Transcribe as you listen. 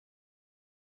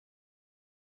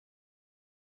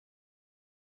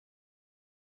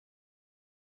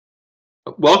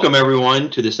Welcome everyone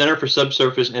to the Center for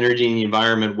Subsurface Energy and the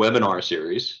Environment webinar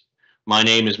series. My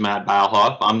name is Matt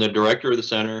Bauhoff. I'm the director of the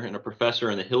center and a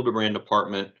professor in the Hildebrand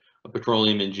Department of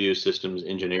Petroleum and Geosystems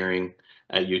Engineering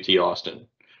at UT Austin.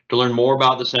 To learn more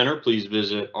about the center, please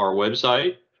visit our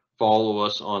website, follow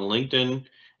us on LinkedIn,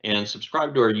 and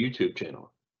subscribe to our YouTube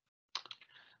channel.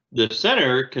 The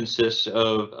center consists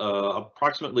of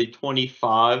approximately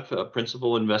 25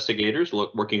 principal investigators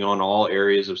working on all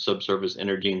areas of subsurface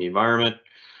energy and the environment,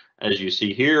 as you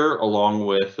see here, along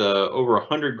with over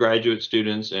 100 graduate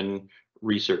students and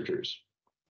researchers.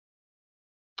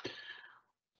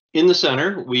 In the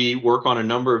center, we work on a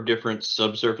number of different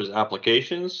subsurface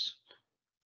applications.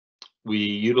 We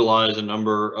utilize a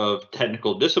number of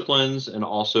technical disciplines and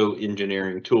also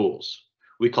engineering tools.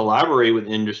 We collaborate with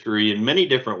industry in many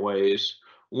different ways.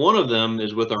 One of them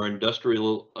is with our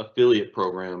industrial affiliate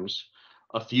programs,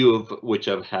 a few of which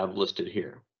I have listed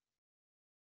here.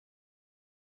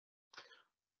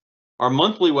 Our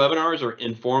monthly webinars are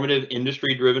informative,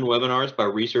 industry-driven webinars by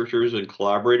researchers and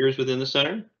collaborators within the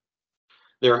center.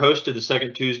 They're hosted the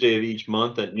second Tuesday of each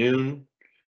month at noon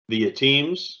via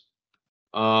Teams,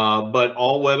 but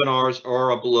all webinars are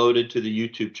uploaded to the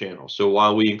YouTube channel. So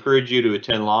while we encourage you to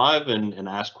attend live and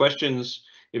ask questions,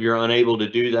 if you're unable to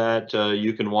do that,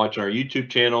 you can watch our YouTube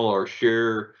channel or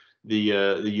share the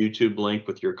YouTube link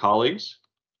with your colleagues.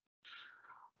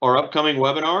 Our upcoming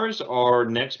webinars are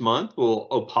next month. We'll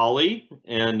Opali,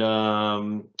 and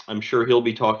I'm sure he'll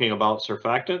be talking about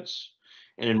surfactants.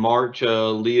 And in March,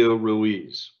 Leo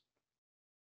Ruiz.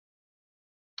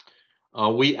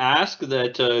 We ask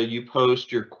that you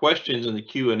post your questions in the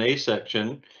Q&A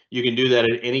section. You can do that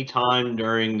at any time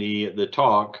during the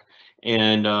talk,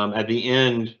 and at the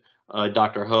end,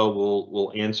 Dr. He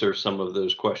will answer some of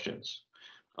those questions.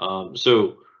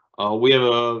 We have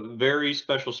a very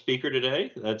special speaker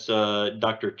today. That's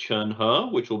Dr. Chun He,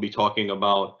 which will be talking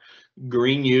about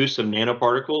green use of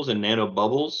nanoparticles and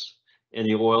nanobubbles in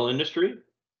the oil industry.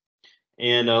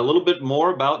 And a little bit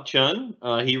more about Chun.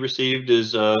 He received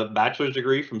his bachelor's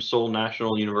degree from Seoul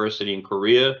National University in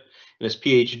Korea and his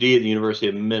PhD at the University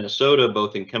of Minnesota,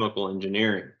 both in chemical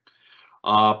engineering.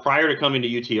 Prior to coming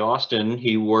to UT Austin,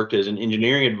 he worked as an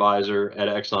engineering advisor at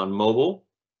ExxonMobil.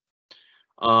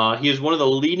 He is one of the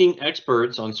leading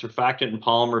experts on surfactant and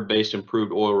polymer-based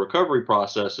improved oil recovery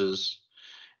processes,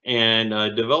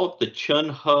 and developed the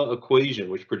Chun-He equation,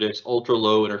 which predicts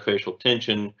ultra-low interfacial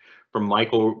tension from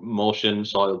microemulsion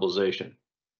solubilization.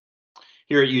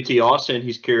 Here at UT Austin,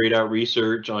 he's carried out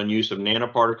research on use of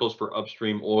nanoparticles for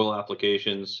upstream oil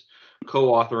applications,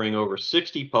 co-authoring over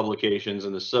 60 publications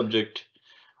in the subject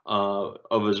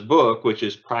of his book, which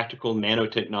is Practical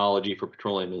Nanotechnology for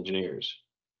Petroleum Engineers.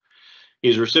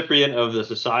 He's a recipient of the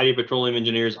Society of Petroleum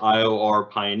Engineers IOR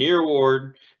Pioneer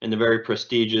Award and the very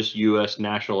prestigious U.S.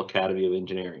 National Academy of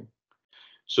Engineering.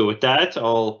 So with that,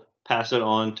 I'll pass it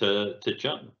on to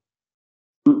Chun.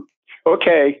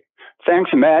 Okay, thanks,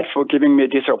 Matt, for giving me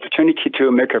this opportunity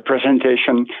to make a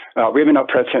presentation, webinar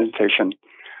presentation.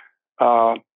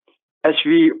 As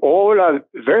we all are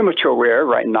very much aware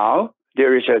right now,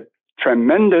 there is a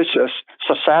tremendous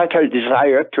societal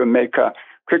desire to make a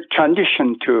quick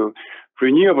transition to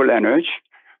renewable energy,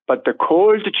 but the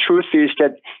cold truth is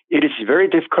that it is very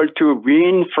difficult to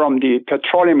wean from the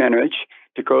petroleum energy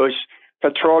because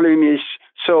petroleum is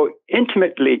so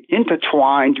intimately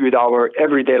intertwined with our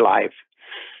everyday life.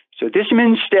 So this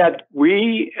means that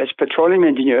we as petroleum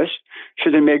engineers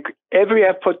should make every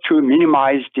effort to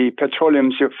minimize the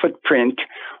petroleum's footprint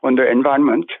on the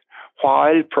environment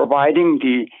while providing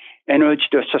the energy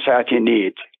the society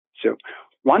needs. So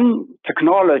one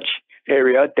technology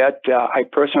area that I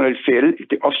personally feel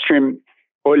the upstream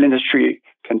oil industry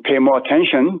can pay more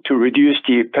attention to reduce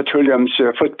the petroleum's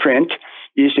footprint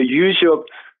is the use of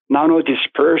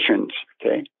nano-dispersions,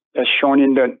 okay, as shown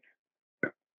in the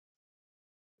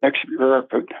next.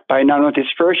 By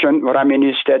nano-dispersion, what I mean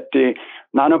is that the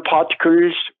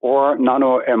nanoparticles or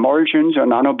nano-emulsions or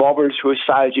nanobubbles whose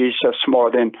size is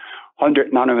smaller than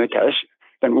 100 nanometers.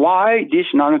 Then why these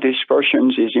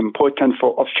nano-dispersions is important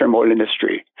for upstream oil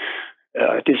industry?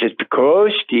 This is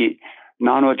because the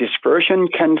nano-dispersion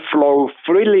can flow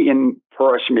freely in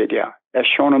porous media, as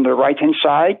shown on the right-hand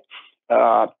side.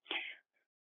 For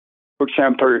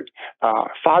example,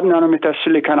 5 nanometer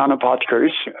silica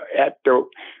nanoparticles at the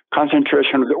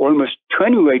concentration of almost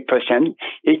 28%,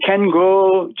 it can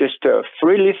go just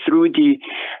freely through the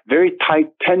very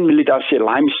tight 10 millidarcy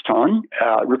limestone,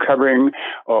 recovering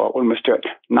almost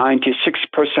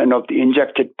 96% of the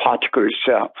injected particles,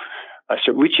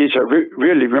 which is a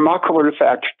really remarkable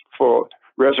fact for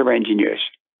reservoir engineers.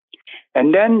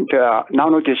 And then the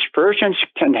nano-dispersions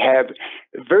can have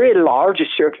very large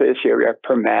surface area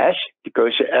per mass,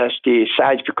 because as the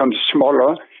size becomes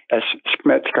smaller, as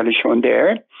schematically shown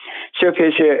there,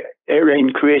 surface area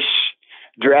increase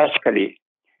drastically.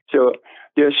 So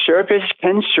the surface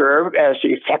can serve as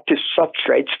effective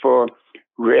substrates for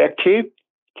reactive,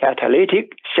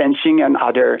 catalytic, sensing, and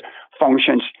other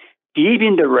functions deep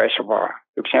in the reservoir.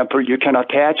 For example, you can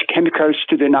attach chemicals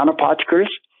to the nanoparticles,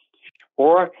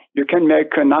 or you can make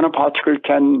a nanoparticle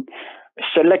can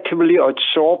selectively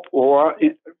absorb or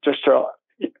just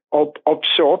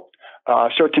absorb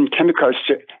certain chemicals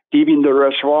deep in the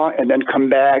reservoir and then come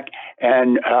back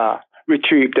and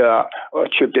retrieve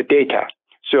the data.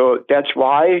 So that's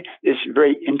why it's a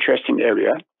very interesting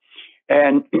area.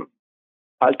 And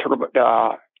I'll talk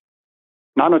about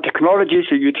nanotechnology is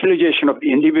the utilization of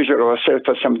individual or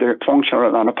self-assembly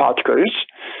functional nanoparticles.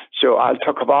 So I'll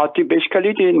talk about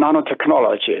basically the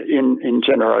nanotechnology in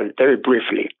general, very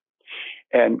briefly.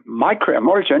 And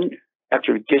microemulsion,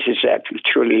 actually, this is actually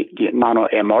truly the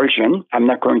nanoemulsion. I'm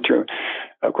not going to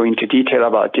go into detail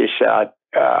about this.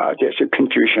 There's a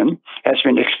confusion. Has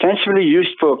been extensively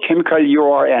used for chemical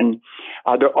EOR and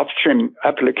other upstream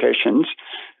applications.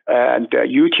 And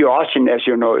UT Austin, as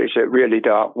you know, is really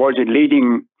the world's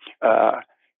leading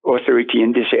authority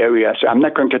in this area. So I'm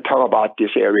not going to talk about this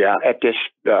area at this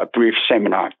brief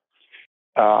seminar.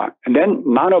 And then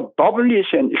nanobubble is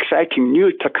an exciting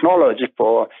new technology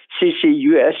for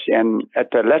CCUS, and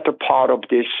at the latter part of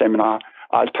this seminar,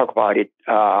 I'll talk about it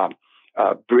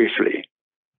briefly.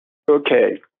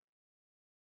 Okay.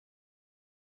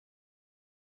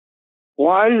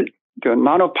 While the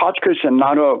nanoparticles and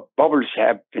nanobubbles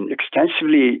have been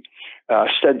extensively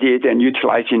studied and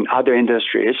utilized in other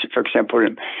industries, for example,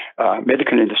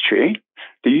 medical industry,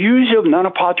 the use of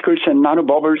nanoparticles and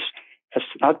nanobubbles has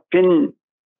not been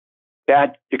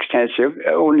that extensive,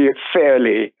 only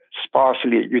fairly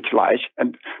sparsely utilized.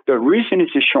 And the reason is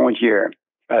shown here.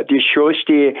 This shows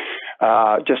the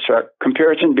just a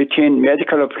comparison between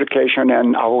medical application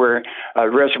and our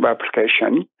reservoir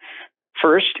application.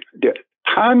 First, the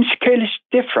time scale is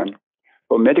different.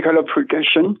 For medical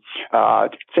application,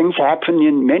 things happen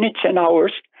in minutes and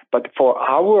hours, but for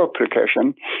our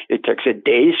application, it takes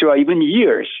days or even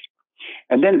years.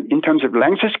 And then in terms of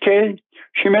length scale,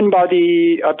 human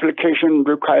body application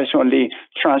requires only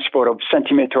transport of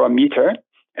centimeter or meter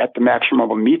at the maximum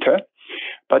of a meter,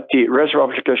 but the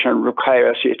reservoir application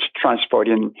requires its transport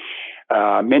in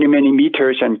many, many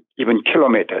meters and even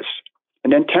kilometers.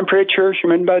 And then temperature,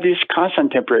 human body is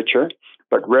constant temperature,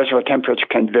 but reservoir temperature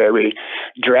can vary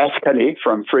drastically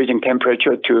from freezing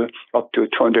temperature to up to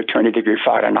 220 degrees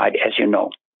Fahrenheit, as you know.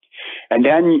 And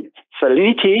then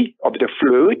salinity of the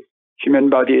fluid, human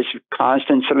body is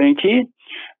constant salinity,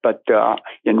 but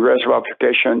in reservoir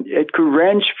application, it could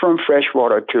range from fresh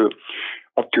water to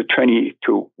up to 20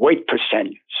 to 8%.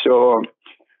 So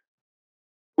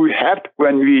we have,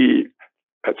 when we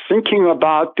are thinking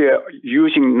about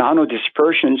using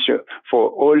nano-dispersions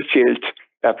for oilfield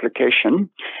application,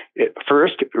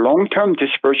 first, long-term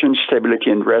dispersion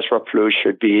stability in reservoir fluid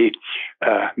should be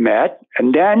met,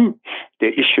 and then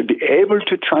it should be able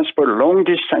to transport long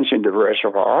distance in the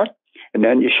reservoir, and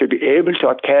then it should be able to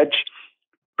attach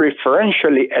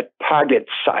preferentially at target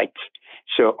sites.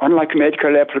 So unlike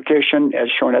medical application, as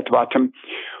shown at the bottom,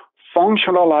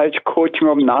 functionalized coating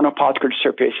of nanoparticle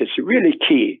surface is really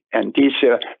key, and this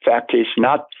fact is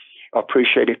not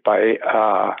appreciated by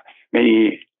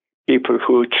many people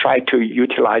who try to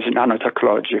utilize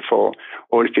nanotechnology for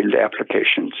oilfield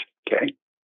applications. Okay.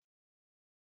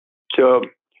 So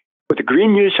with the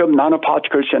green use of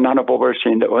nanoparticles and nanobubbles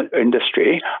in the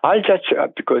industry, I'll just,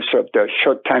 because of the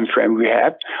short time frame we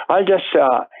have, I'll just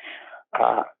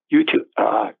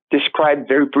describe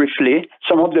very briefly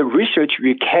some of the research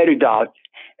we carried out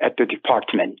at the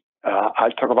department.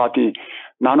 I'll talk about the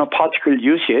nanoparticle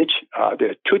usage.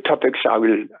 The two topics I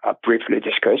will briefly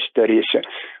discuss. That is,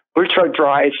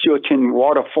 ultra-dry CO2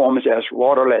 water forms as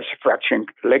waterless fracturing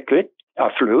liquid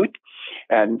fluid,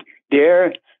 and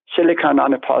there silica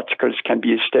nanoparticles can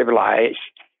be stabilized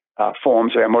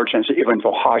forms or emulsions even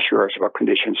for harsh reservoir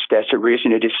conditions. That's the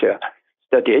reason it is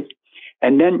studied.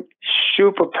 And then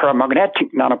super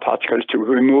paramagnetic nanoparticles to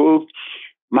remove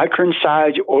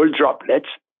micron-sized oil droplets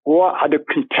or other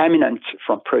contaminants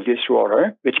from produced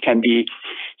water, which can be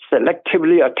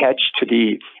selectively attached to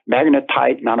the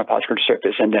magnetite nanoparticle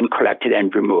surface and then collected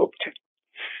and removed.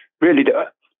 Really, the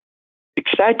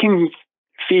exciting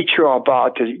feature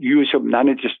about the use of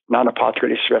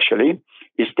nanoparticles especially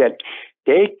is that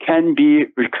they can be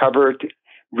recovered,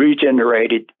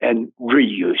 regenerated, and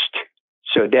reused.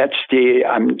 So that's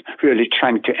I'm really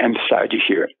trying to emphasize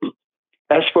here.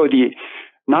 As for the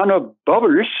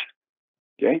nanobubbles,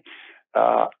 okay,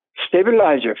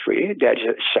 stabilizer-free, that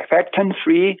is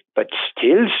surfactant-free, but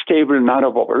still stable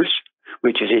nanobubbles,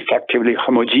 which is effectively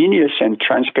homogeneous and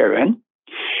transparent,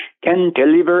 can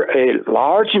deliver a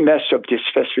large mass of these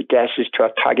specific gases to a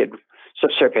target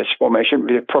subsurface formation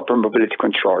with proper mobility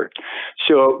control.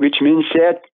 So, which means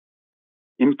that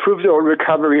improved oil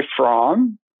recovery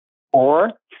from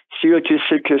or CO2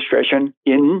 sequestration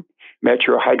in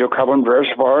mature hydrocarbon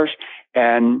reservoirs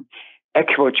and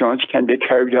aquifer zones can be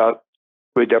carried out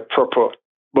with the proper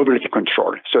mobility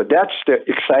control. So that's the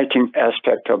exciting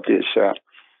aspect of this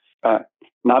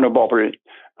nanobubble,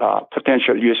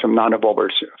 potential use of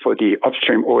nanobubbles for the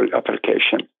upstream oil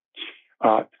application.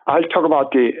 I'll talk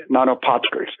about the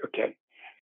nanoparticles, okay?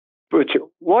 But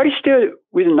what is the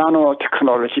with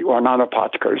nanotechnology or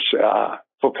nanoparticles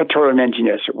for petroleum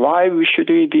engineers? Why should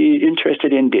we be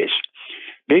interested in this?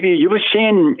 Maybe you've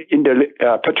seen in the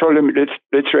petroleum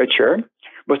literature,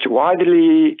 but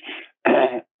widely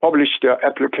published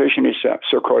application is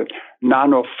so-called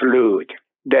nanofluid.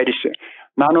 That is,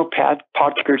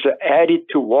 nanoparticles are added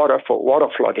to water for water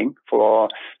flooding for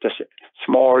just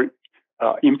small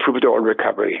improved oil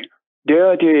recovery.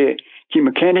 There, the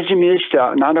mechanism is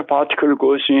the nanoparticle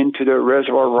goes into the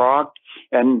reservoir rock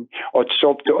and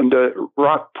absorbed on the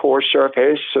rock pore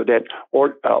surface so that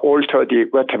alter the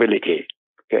wettability.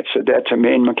 Okay, so that's a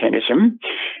main mechanism.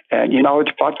 And in our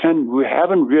department, we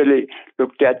haven't really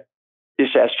looked at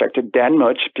this aspect that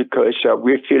much because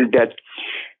we feel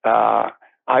that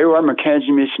IOR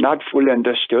mechanism is not fully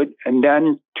understood. And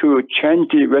then to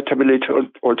change the wettability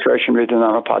alteration with the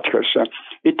nanoparticles,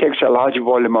 it takes a large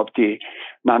volume of the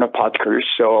nanoparticles.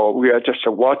 So we are just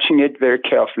watching it very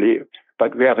carefully,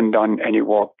 but we haven't done any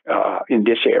work in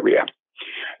this area.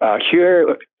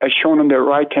 Here, as shown on the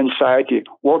right-hand side, the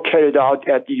work carried out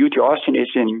at the UT Austin is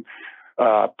in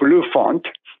blue font.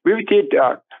 We did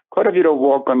quite a bit of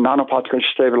work on nanoparticle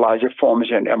stabilizer forms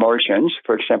and emulsions.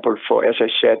 For example, for, as I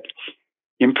said,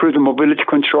 improve the mobility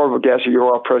control of gas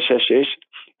EOR processes,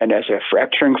 and as a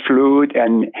fracturing fluid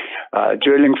and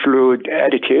drilling fluid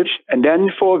additives, and then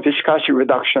for viscosity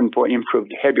reduction for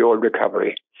improved heavy oil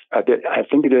recovery. I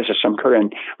think there's some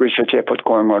current research effort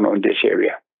going on this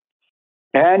area.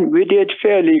 And we did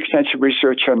fairly extensive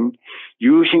research on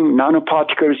using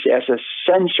nanoparticles as a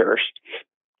sensors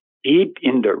deep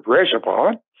in the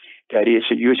reservoir, that is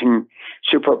using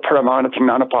super paramagnetic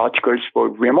nanoparticles for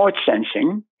remote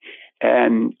sensing.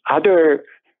 And other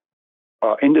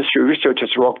industry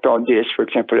researchers worked on this. For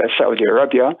example, in Saudi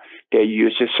Arabia, they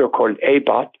use a so-called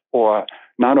ABOT or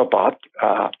nanobot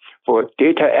for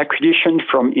data acquisition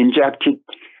from injected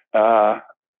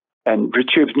and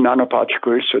retrieved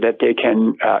nanoparticles so that they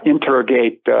can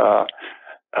interrogate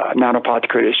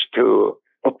nanoparticles to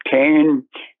obtain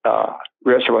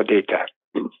reservoir data.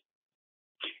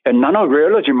 And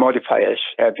nanorheology modifiers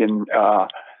have been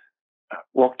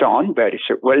worked on, but it's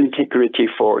a well integrity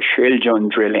for shale zone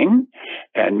drilling.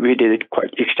 And we did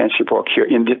quite extensive work here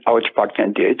in our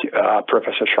department did,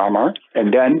 Professor Sharma.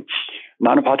 And then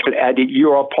nanoparticle added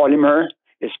EOR polymer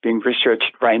is being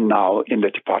researched right now in the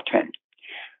department.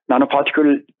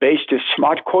 Nanoparticle-based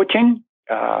smart coating,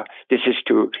 this is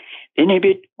to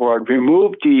inhibit or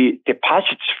remove the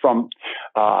deposits from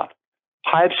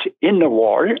pipes in the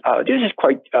wall. This is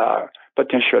quite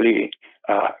potentially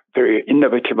very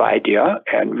innovative idea,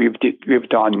 and we've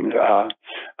done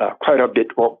quite a bit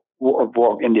of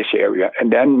work in this area.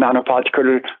 And then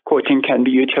nanoparticle coating can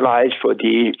be utilized for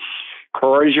the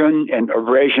corrosion and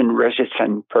abrasion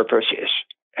resistant purposes.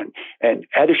 And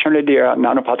additionally, there are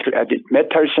nanoparticle added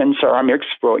metals and ceramics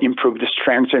for improved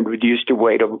strength and reduce the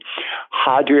weight of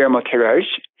hardware materials.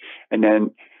 And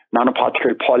then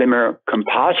nanoparticle polymer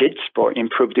composites for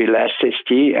improved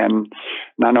elasticity, and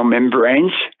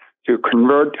nanomembranes to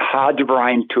convert hard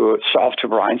brine to soft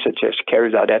brine, such as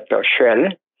carried out at the shell,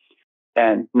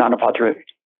 and nanoparticle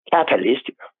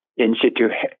catalyst in situ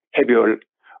heavy oil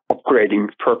upgrading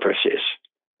purposes.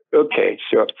 Okay,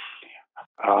 so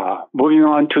moving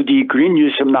on to the green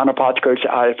use of nanoparticles,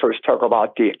 I'll first talk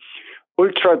about the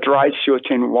ultra-dry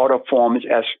CO2 in water forms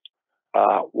as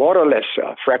waterless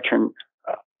fracturing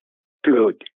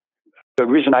fluid. The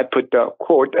reason I put the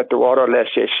quote at the waterless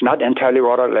is not entirely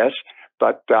waterless,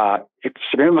 but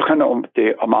significant of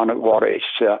the amount of water is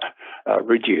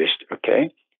reduced, okay?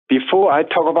 Before I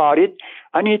talk about it,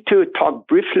 I need to talk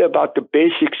briefly about the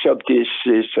basics of this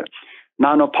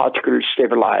nanoparticle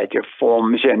stabilizer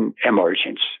forms and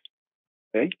emulsions,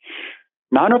 okay?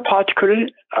 Nanoparticle,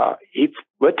 if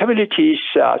wettability is,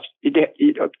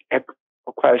 it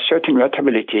requires certain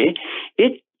wettability,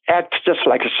 it acts just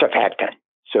like a surfactant.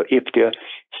 So if the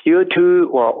CO2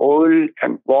 or oil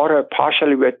and water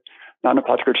partially wet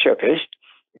nanoparticle surface,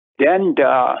 then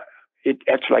it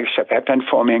acts like a surfactant,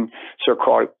 forming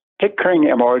so-called Pickering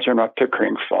emulsion or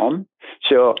Pickering foam.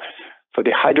 So for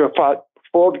the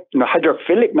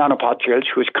hydrophilic nanoparticles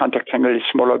whose contact angle is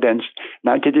smaller than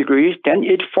 90 degrees, then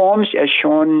it forms, as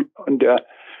shown on the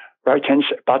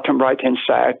bottom right-hand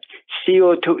side,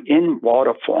 CO2 in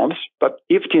water forms. But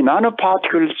if the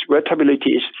nanoparticles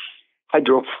wettability is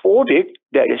hydrophobic,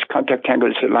 that is, contact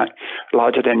angle is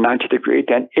larger than 90 degrees,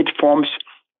 then it forms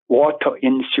water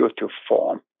in CO2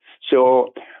 form.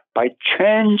 So by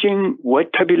changing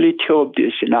wettability of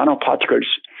these nanoparticles,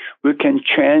 we can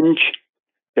change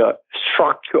the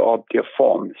structure of the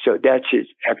form. So that is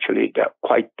actually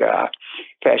quite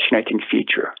fascinating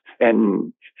feature.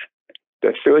 And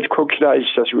the third criteria is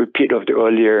just a repeat of the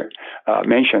earlier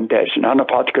mentioned, that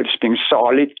nanoparticles being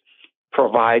solid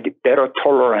provide better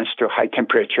tolerance to high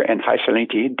temperature and high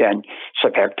salinity than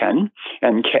surfactant,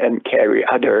 and can carry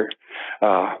other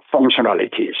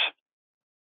functionalities.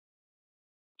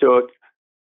 So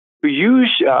we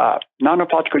use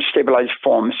nanoparticle stabilized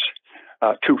forms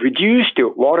to reduce the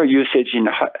water usage in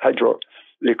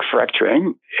hydraulic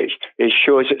fracturing. It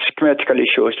shows, schematically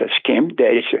shows the scheme.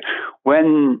 That is,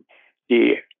 when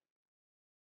the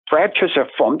fractures are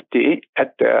formed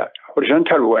at the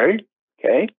horizontal well,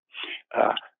 okay,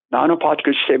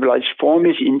 nanoparticle stabilized form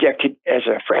is injected as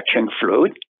a fracturing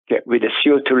fluid, okay, with the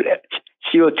CO2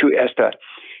 as the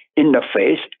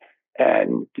interface,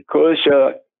 and because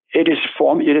it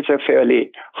is a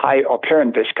fairly high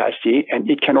apparent viscosity, and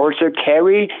it can also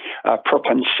carry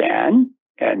propan sand,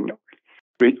 and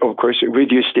of course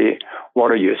reduce the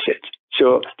water usage.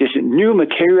 So these new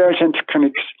materials and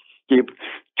techniques give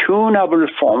tunable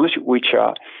forms which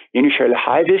are initially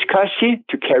high viscosity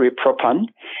to carry propan,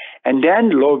 and then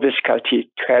low viscosity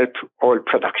to help oil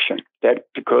production. That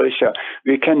because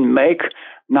we can make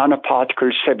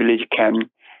nanoparticle stability can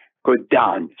go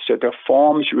down. So the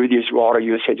forms reduce water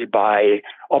usage by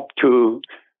up to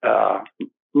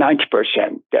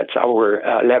 90%. That's our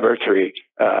laboratory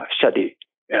study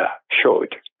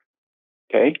showed.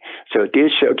 Okay, so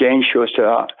this again shows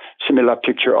a similar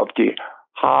picture of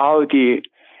how the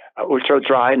ultra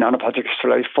dry nanoparticle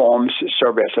stabilized forms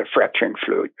serve as a fracturing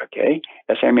fluid. Okay,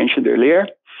 as I mentioned earlier,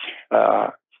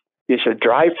 this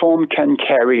dry form can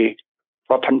carry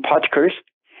propan particles,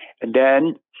 and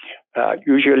then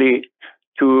usually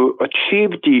to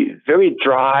achieve the very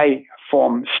dry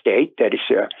form state, that is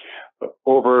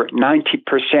over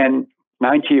 90%,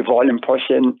 90 volume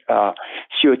percent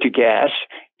CO2 gas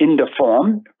in the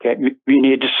form, okay, we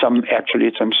need some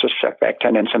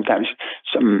surfactant and sometimes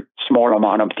some small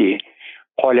amount of the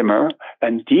polymer.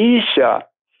 And these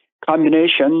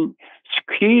combination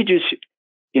squeezes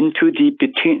into the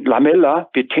lamella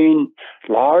between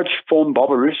large foam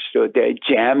bubbles, so they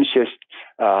jams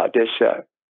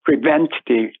prevent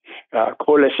the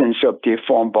coalescence of the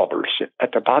foam bubbles.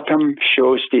 At the bottom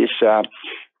shows this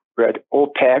red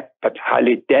opaque but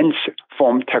highly dense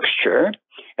foam texture,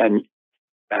 and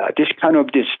this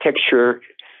texture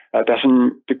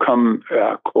doesn't become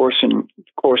coarsening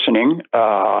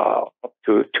up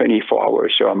to 24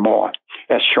 hours or more,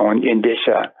 as shown in this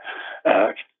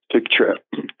picture.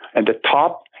 At the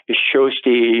top, it shows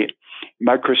the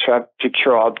microscopic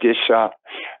picture of this 1%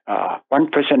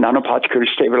 nanoparticle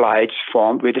stabilized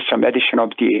form with some addition of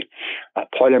the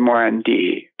polymer and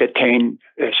the betaine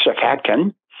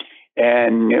surfactant.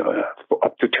 And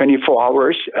up to 24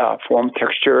 hours, form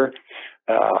texture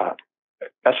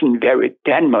doesn't vary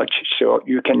that much, so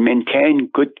you can maintain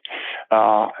good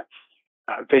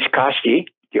viscosity,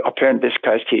 the apparent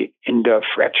viscosity in the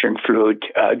fracturing fluid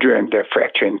during the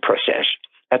fracturing process.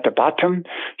 At the bottom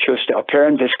shows the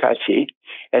apparent viscosity.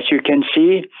 As you can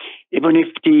see, even if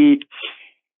the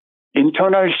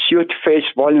internal CO2 phase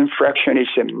volume fraction is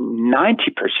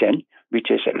 90%, which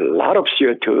is a lot of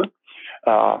CO2,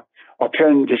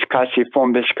 apparent viscosity,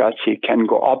 form viscosity can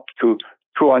go up to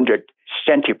 200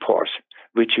 centipours,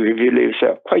 which we believe is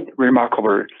a quite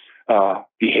remarkable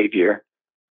behavior.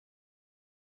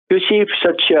 To see if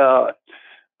such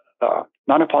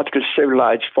nanoparticle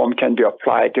stabilized form can be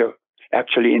applied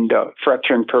actually in the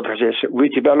fracturing purposes, we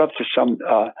developed some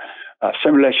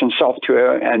simulation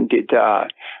software and did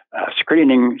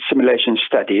screening simulation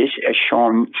studies as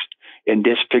shown in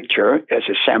this picture as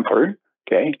a sample.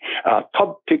 Okay,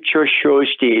 top picture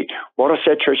shows the water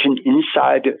saturation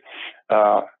inside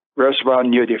reservoir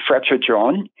near the fracture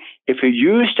zone. If you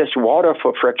use this water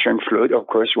for fracturing fluid, of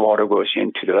course, water goes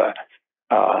into the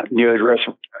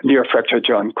near fracture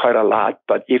zone quite a lot.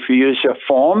 But if you use a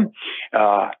foam,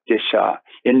 this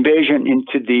invasion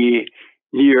into the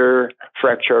near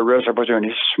fracture reservoir zone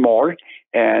is small,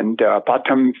 and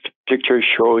bottom picture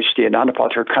shows the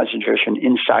nanoparticle concentration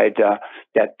inside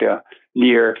that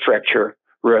near fracture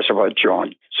reservoir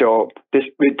zone. So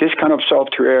with this kind of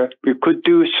software, we could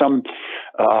do some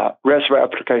reservoir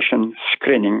application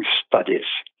screening studies.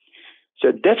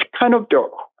 So that's kind of the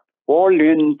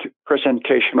all-in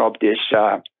presentation of this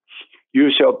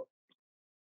use of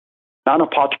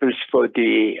nanoparticles for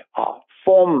the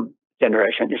foam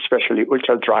generation, especially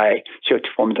ultra-dry CO2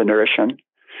 foam generation.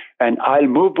 And I'll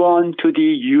move on to the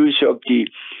use of the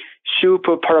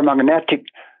super paramagnetic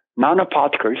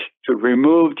nanoparticles to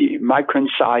remove the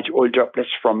micron-sized oil droplets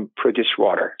from produced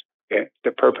water. Okay?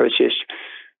 The purpose is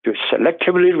to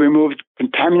selectively remove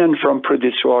contaminant from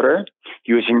produced water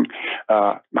using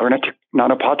magnetic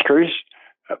nanoparticles,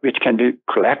 which can be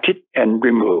collected and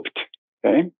removed.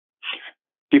 Okay?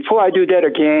 Before I do that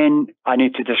again, I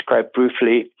need to describe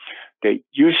briefly the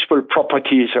useful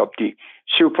properties of the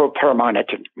super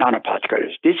paramagnetic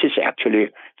nanoparticles. This is actually a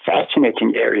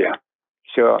fascinating area.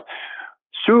 So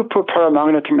super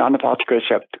paramagnetic nanoparticles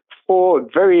have four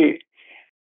very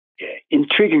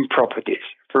intriguing properties.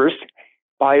 First,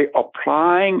 by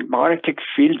applying magnetic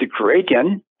field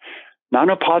gradient,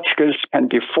 nanoparticles can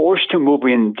be forced to move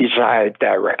in desired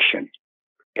direction.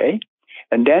 Okay?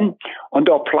 And then on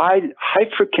the applied high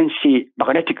frequency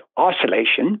magnetic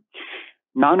oscillation,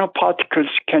 nanoparticles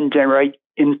can generate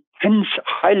intense,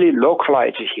 highly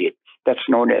localized heat. That's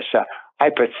known as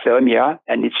hypothermia,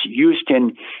 and it's used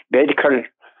in medical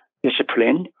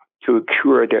discipline to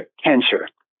cure the cancer.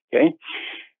 Okay?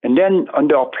 And then on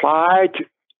the applied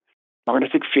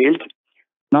magnetic field,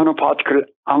 nanoparticle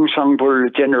ensemble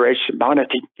generates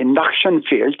magnetic induction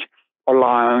field,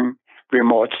 allowing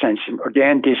remote sensing.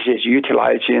 Again, this is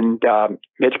utilized in the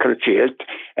medical field,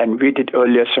 and we did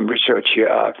earlier some research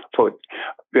for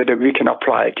whether we can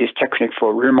apply this technique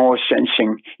for remote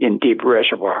sensing in deep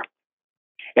reservoir.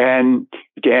 And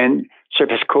again,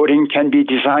 surface coating can be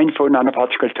designed for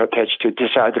nanoparticles to attach to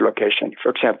desired location.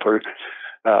 For example,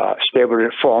 stable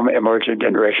foam emulsion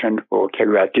generation or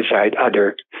carry out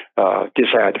other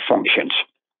desired functions.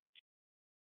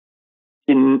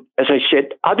 As I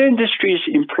said, other industries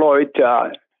employed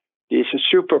these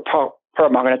super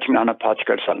paramagnetic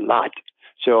nanoparticles a lot.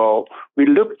 So we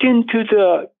looked into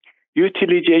the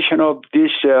utilization of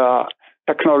this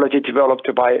technology developed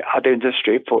by other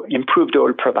industry for improved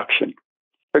oil production.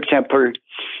 For example,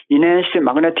 enhanced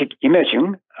magnetic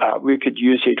imaging, we could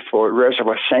use it for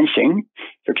reservoir sensing.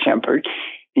 For example,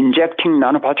 injecting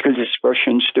nanoparticle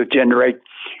dispersions to generate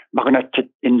magnetic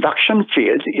induction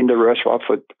fields in the reservoir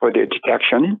for their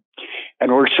detection,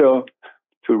 and also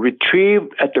to retrieve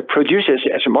at the producers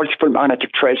as multiple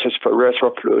magnetic traces for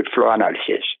reservoir fluid flow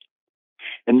analysis.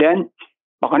 And then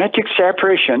magnetic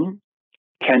separation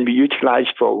can be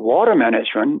utilized for water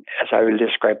management, as I will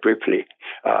describe briefly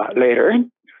later.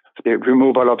 The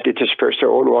removal of the dispersed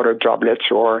oil water droplets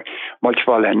or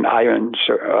multivalent ions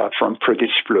from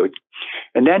produced fluid.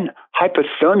 And then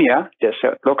hypothermia, there's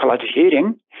localized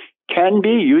heating, can be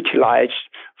utilized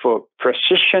for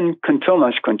precision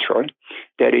contaminants control.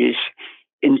 That is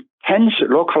intense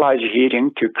localized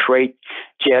heating to create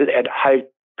gel at high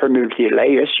permeability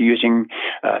layers using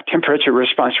temperature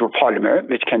responsive polymer,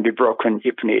 which can be broken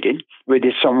if needed. We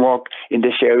did some work in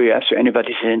this area, so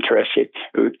anybody is interested,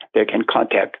 they can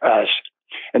contact us.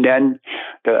 And then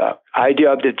the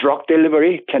idea of the drug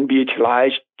delivery can be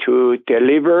utilized to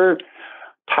deliver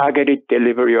targeted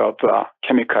delivery of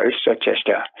chemicals, such as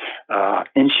the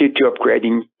in situ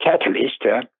upgrading catalyst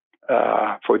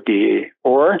for the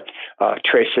or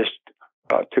traces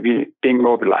to be being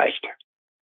mobilized.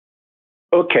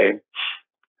 Okay.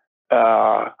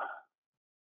 I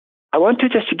want to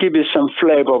just give you some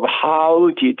flavor of how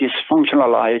this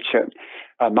functionalized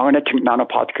magnetic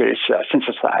nanoparticle is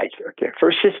synthesized. Okay.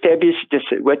 First step is this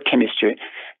wet chemistry.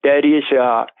 That is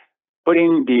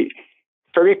putting the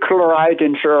ferric chloride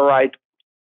and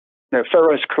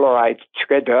ferrous chloride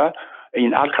together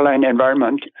in alkaline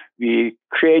environment. We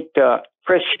create the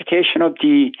precipitation of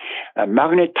the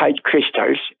magnetite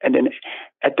crystals, and then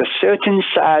at the certain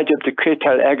size of the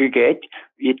crystal aggregate,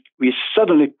 we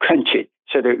suddenly quench it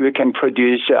so that we can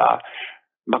produce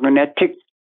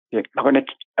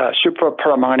super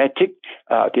paramagnetic,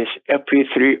 this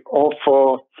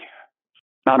Fe3O4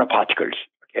 nanoparticles.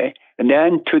 Okay, and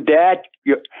then to that,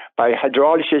 by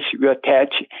hydrolysis, we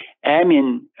attach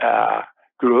amine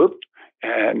group,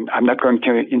 and I'm not going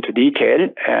into detail.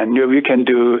 And we can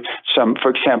do some, for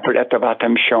example, at the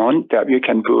bottom shown that we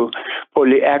can do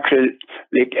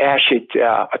polyacrylic acid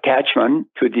attachment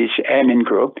to this amine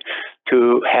group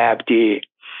to have the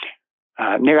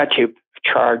negative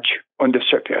charge on the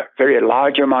surface, very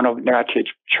large amount of negative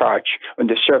charge on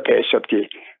the surface of the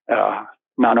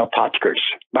nanoparticles,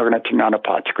 magnetic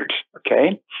nanoparticles.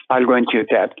 Okay, I'll go into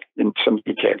that in some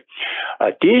detail.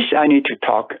 This I need to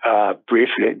talk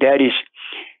briefly. That is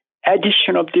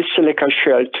addition of the silica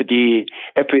shell to the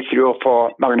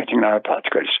Fe3O4 magnetic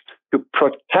nanoparticles to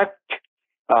protect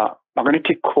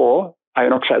magnetic core,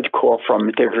 iron-oxide core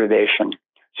from degradation.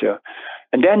 So,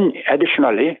 and then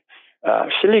additionally,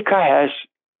 silica has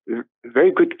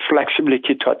very good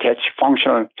flexibility to attach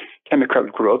functional chemical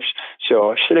groups.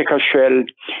 So silica shell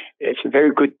is a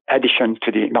very good addition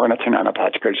to the magnetic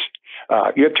nanoparticles.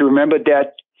 You have to remember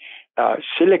that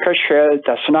silica shell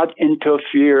does not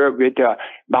interfere with the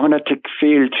magnetic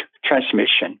field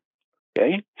transmission.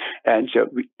 Okay, and so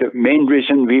the main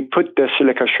reason we put the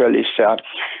silica shell is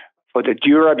for the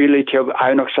durability of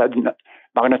iron-oxide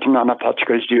magnetic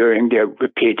nanoparticles during their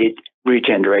repeated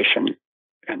regeneration.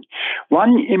 And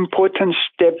one important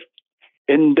step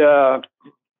in the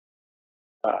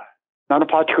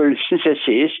nanoparticle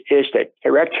synthesis is the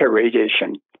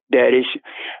characterization. That is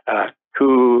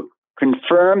to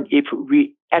confirm if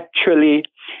we actually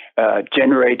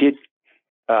generated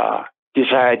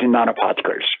desired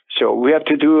nanoparticles. So we have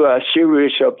to do a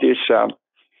series of these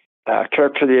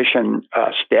characterization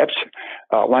steps.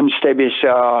 One step is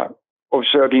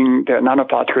observing the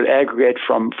nanoparticle aggregate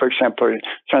from, for example,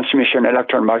 transmission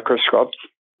electron microscope.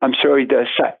 I'm sorry, the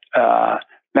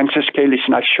length scale is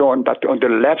not shown, but on the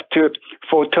left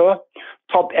photo,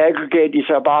 top aggregate is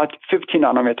about 50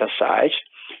 nanometer size.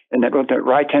 And then on the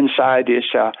right-hand side is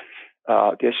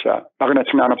this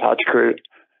magnetic nanoparticle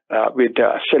with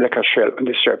silica shell on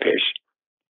the surface.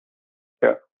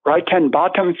 The right-hand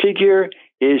bottom figure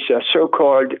is a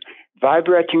so-called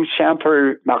vibrating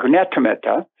sample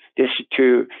magnetometer. This is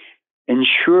to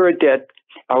ensure that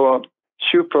our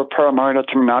super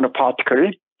paramagnetic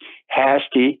nanoparticle has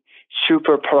the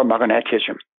super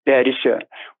paramagnetism. That is,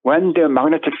 when the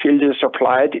magnetic field is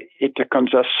applied, it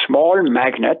becomes a small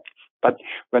magnet, but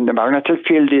when the magnetic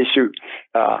field is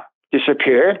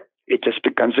disappear, it just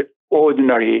becomes an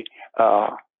ordinary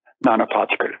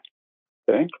nanoparticle.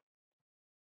 Okay?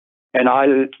 And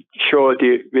I'll show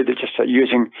with just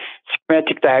using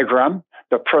schematic diagram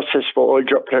the process for oil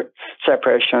droplet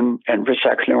separation and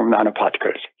recycling of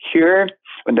nanoparticles. Here,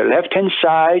 on the left-hand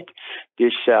side,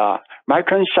 this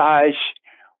micron-size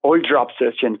oil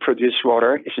droplets in produced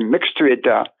water is mixed with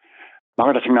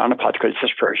magnetic nanoparticle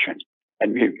dispersion.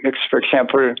 And we mix, for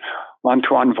example,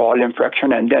 1-to-1 volume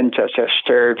fraction, and then just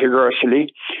stir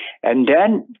vigorously. And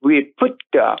then we put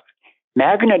the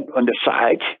magnet on the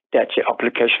side. That's the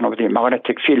application of the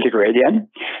magnetic field gradient.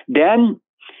 Then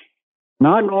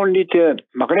not only the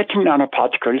magnetic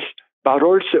nanoparticles, but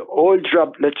also oil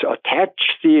droplets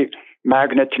attached the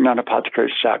magnetic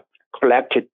nanoparticles are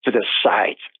collected to the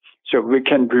side. So we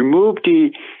can remove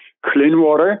the clean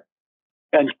water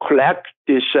and collect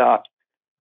this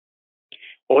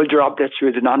oil droplets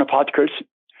with the nanoparticles,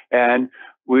 and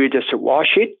we just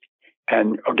wash it.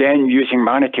 And again, using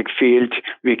magnetic field,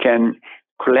 we can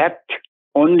collect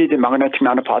only the magnetic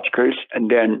nanoparticles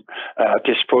and then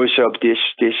dispose of this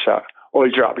oil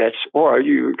droplets, or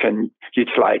you can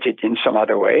utilize it in some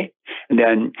other way. And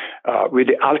then with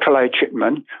the alkali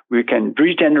treatment, we can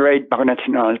regenerate magnetic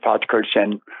nanoparticles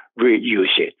and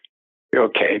reuse it.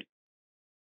 Okay.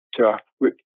 So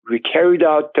we carried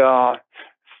out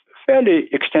fairly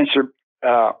extensive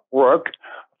work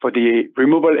for the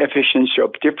removal efficiency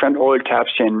of different oil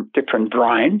types in different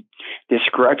brine. This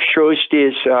graph shows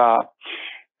this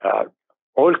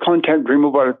oil content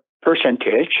removal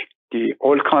percentage. The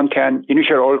oil content,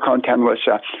 initial oil content was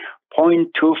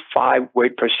 0.25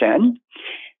 weight %,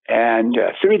 and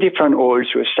 3 different oils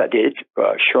were studied,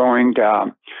 showing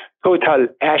the total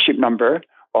acid number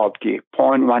of the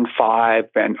 0.15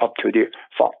 and up to the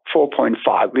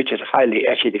 4.5, which is highly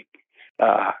acidic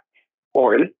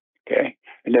oil. Okay,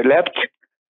 and the left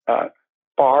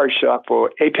bars are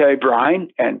for API brine,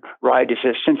 and right is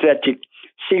a synthetic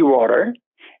seawater.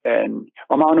 And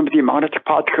amount of the magnetic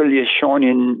particle is shown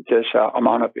in this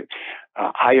amount of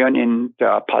iron in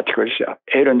the particles,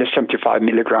 875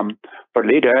 milligram per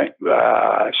liter.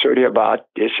 Sorry about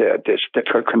this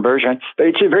difficult conversion, but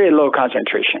it's a very low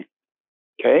concentration.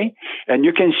 Okay, and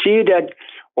you can see that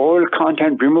oil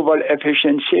content removal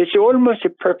efficiency is almost a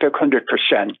perfect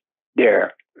 100%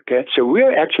 there. Okay, so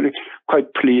we're actually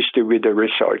quite pleased with the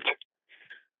result.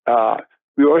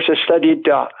 we also studied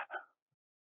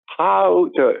how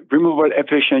the removal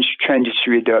efficiency changes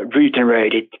with the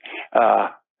regenerated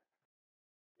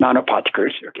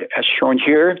nanoparticles. Okay, as shown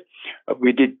here,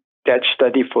 we did that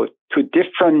study for two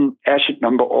different acid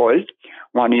number oil.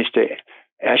 One is the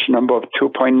acid number of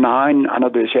 2.9,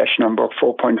 another is acid number of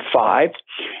 4.5.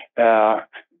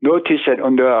 Notice that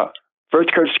on the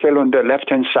vertical scale on the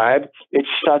left-hand side, it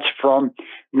starts from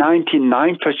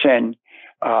 99%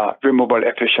 removal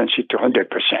efficiency to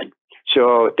 100%.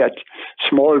 So that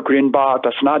small green bar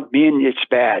does not mean it's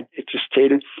bad. It's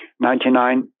still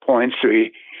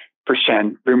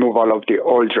 99.3% removal of the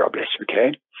oil droplets,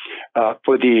 okay?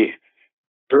 For the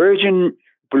virgin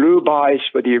blue bar is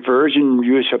for the virgin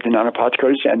use of the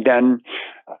nanoparticles, and then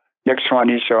next one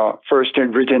is first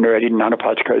regenerated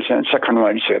nanoparticles, and second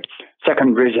one is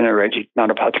second regenerated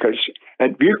nanoparticles.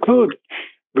 And we could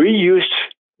reuse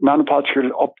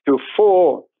nanoparticles up to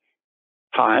 4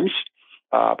 times.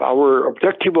 Our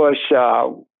objective was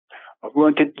we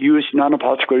wanted to use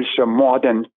nanoparticles more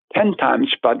than 10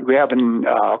 times, but we haven't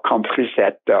accomplished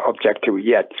that objective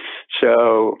yet.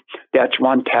 So that's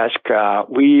one task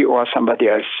we or somebody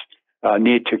else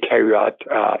need to carry out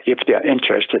if they're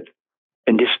interested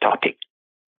in this topic.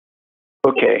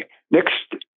 Okay, next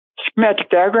schematic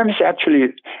diagram is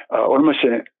actually almost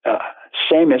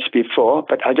same as before,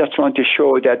 but I just want to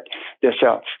show that there's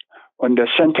on the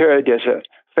center, there's a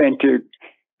faint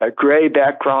gray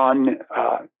background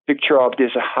picture of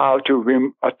this, how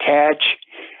to attach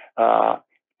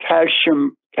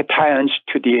calcium cations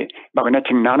to the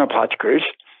magnetic nanoparticles.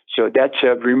 So that's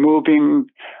removing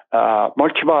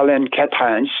multivalent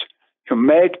cations to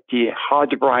make the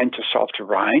hard brine to soft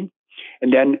brine.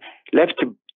 And then left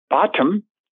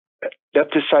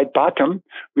side bottom,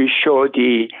 we show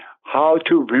how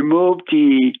to remove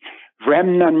the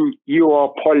remnant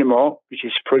UR polymer, which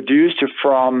is produced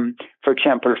from, for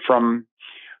example, from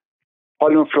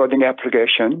polymer flooding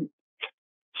application,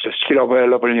 so still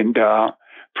available in the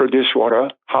produced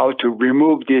water, how to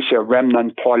remove this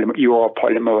remnant polymer, UR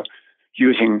polymer,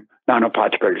 using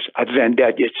nanoparticles. Other than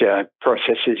that, its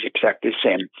process is exactly the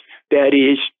same. That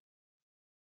is,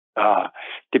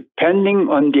 depending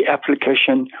on the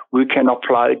application, we can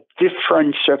apply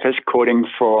different surface coating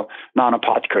for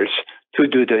nanoparticles to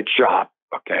do the job.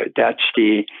 Okay, that's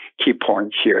the key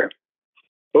point here.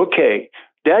 Okay,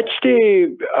 that's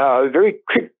the very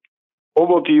quick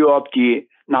overview of the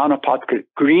nanoparticle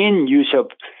green use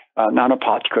of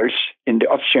nanoparticles in the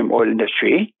upstream oil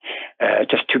industry,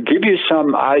 just to give you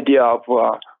some idea of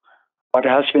what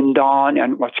has been done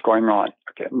and what's going on.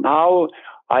 Okay, now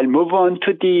I'll move on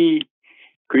to the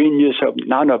green use of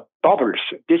nanobubbles.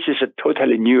 This is a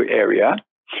totally new area.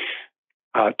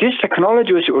 This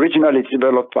technology was originally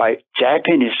developed by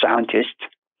Japanese scientists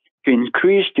to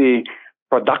increase the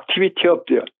productivity of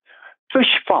the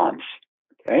fish farms.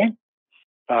 Okay,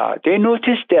 they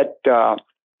noticed that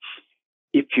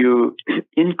if you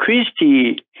increase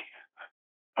the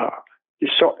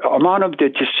amount of the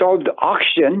dissolved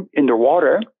oxygen in the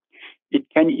water, it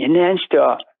can enhance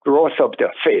the growth of the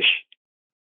fish.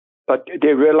 But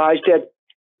they realized that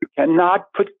you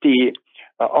cannot put the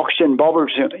oxygen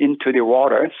bubbles into the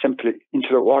water, simply into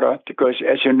the water, because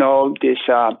as you know, this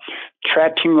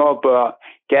trapping of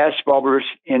gas bubbles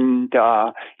in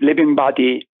the living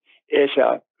body is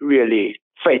really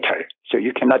fatal. So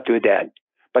you cannot do that.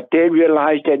 But they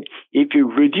realized that if you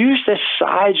reduce the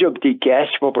size of the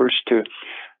gas bubbles to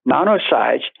nano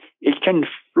size, it can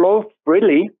flow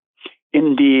freely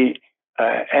in the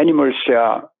animal's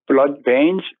blood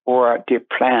veins or the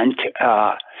plant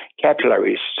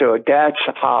capillaries. So that's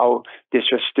how this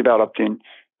was developed in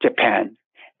Japan.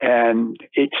 And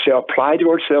it's applied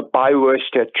also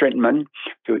biowaste treatment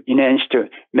to enhance the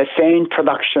methane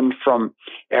production from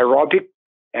aerobic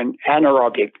and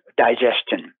anaerobic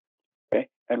digestion. Okay?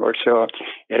 And also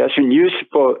it has been used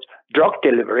for drug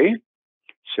delivery.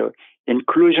 So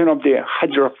inclusion of the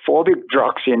hydrophobic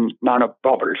drugs in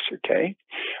nanobubbles. Okay,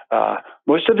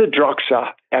 most of the drugs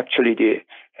are actually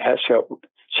has a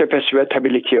surface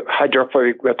wettability,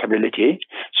 hydrophobic wettability.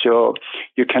 So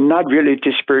you cannot really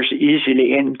disperse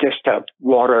easily in just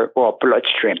water or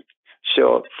bloodstream.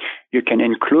 So you can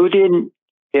include in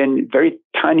very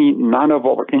tiny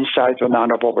nanobubble inside the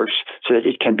nanobubbles so that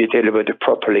it can be delivered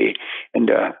properly in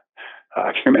the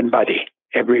human body,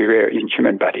 everywhere in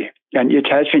human body. And it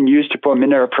has been used for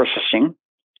mineral processing,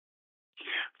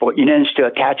 for enhanced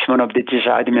attachment of the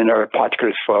desired mineral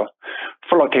particles for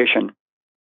flotation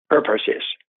purposes.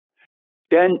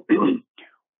 Then,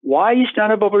 why is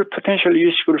nanobubble potentially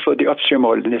useful for the upstream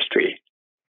oil industry?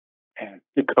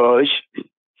 Because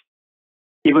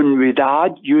even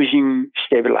without using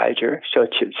stabilizer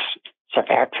such as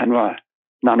surfactant or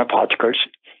nanoparticles,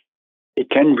 it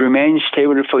can remain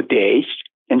stable for days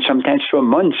and sometimes for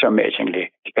months,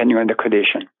 amazingly, depending on the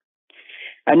condition.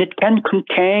 And it can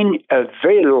contain a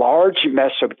very large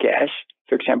mass of gas,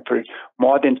 for example,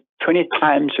 more than 20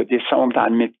 times of the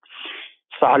thermodynamic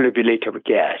solubility of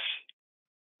gas.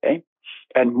 Okay?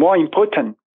 And more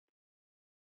important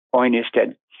point is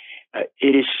that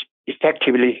it is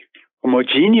effectively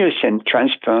homogeneous and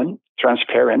transparent,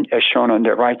 as shown on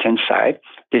the right-hand side.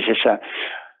 This is a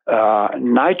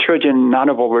nitrogen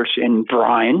nanobubbles in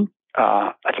brine.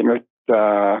 I think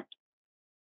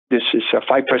this is a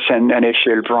 5%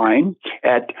 NaCl brine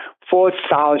at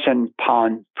 4,000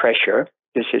 pound pressure.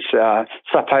 This is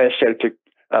sapphire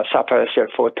cell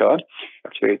photo.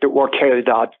 Actually, the work carried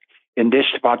out in this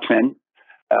department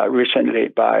recently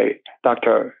by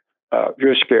Dr.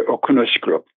 Ryusuke Okuno's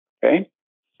group. Okay,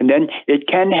 and then it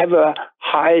can have a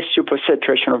high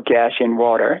supersaturation of gas in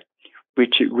water,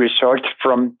 which results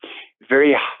from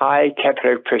very high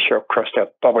capillary pressure across the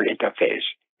bubble interface.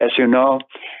 As you know,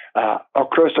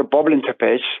 across the bubble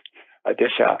interface,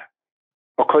 there's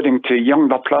according to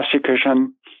Young-Laplace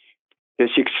equation,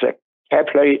 there's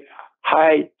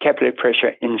high capillary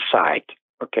pressure inside.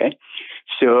 Okay,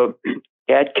 so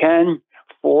that can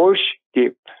force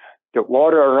the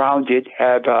water around it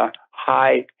have a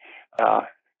high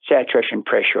saturation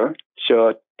pressure,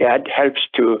 so that helps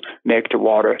to make the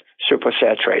water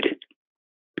supersaturated.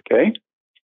 Okay.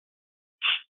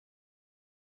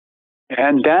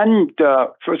 And then the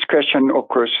first question, of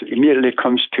course, immediately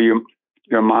comes to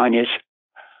your mind is,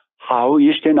 how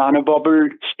is the nanobubble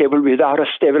stable without a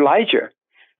stabilizer?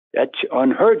 That's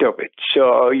unheard of it.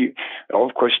 So,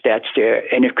 of course, that's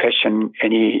any question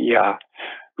any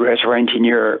reservoir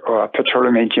engineer or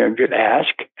petroleum engineer will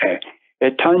ask.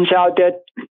 It turns out that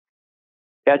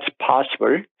that's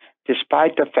possible,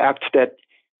 despite the fact that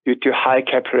due to high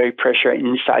capillary pressure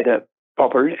inside the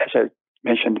bubble, as I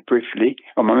mentioned briefly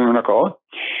a moment ago,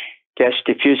 gas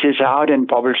diffuses out and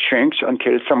bubble shrinks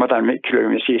until thermodynamic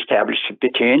equilibrium is established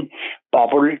between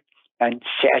bubble and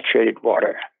saturated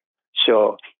water.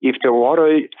 So if the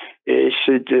water is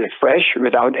fresh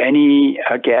without any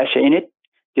gas in it,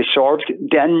 dissolved,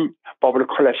 then bubble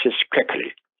collapses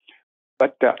quickly.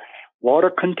 But the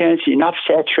water contains enough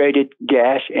saturated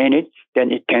gas in it,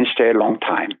 then it can stay a long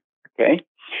time. Okay.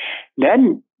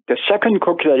 Then the second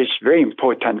quality that is very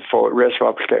important for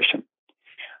reservoir application,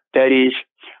 that is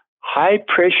high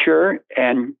pressure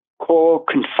and core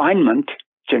confinement,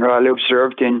 generally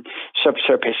observed in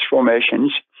subsurface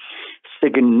formations,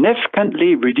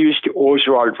 significantly reduce the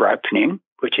oswald ripening,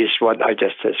 which is what I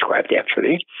just described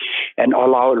actually, and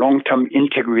allow long-term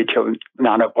integrity of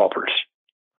nanobubbles.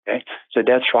 Okay, so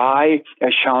that's why,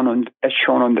 as shown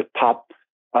on the top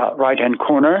right-hand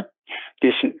corner,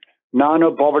 this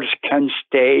nanobubbles can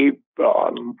stay,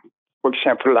 for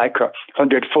example, like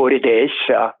 140 days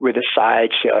with a size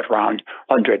around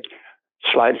 100,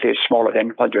 slightly smaller than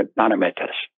 100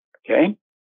 nanometers. Okay.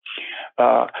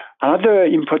 Another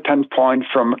important point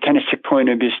from a kinetic point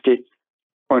of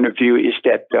view is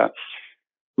that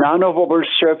nanobubble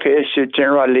surface is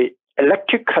generally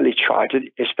electrically charged,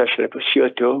 especially for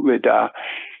CO2 with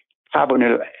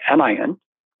carbonyl anion,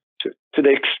 to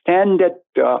the extent that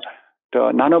the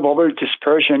nanobubble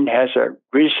dispersion has a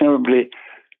reasonably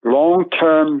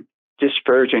long-term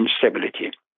dispersion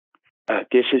stability.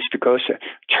 This is because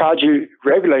charge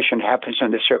regulation happens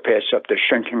on the surface of the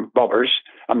shrinking bubbles.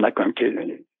 I'm not going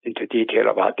to into detail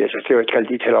about this, or theoretical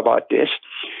detail about this.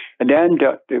 And then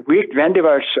the weak van der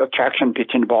Waals attraction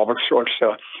between bubbles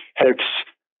also helps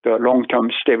the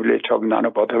long-term stability of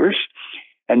nanobubbles.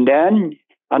 And then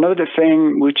another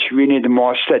thing which we need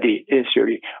more study is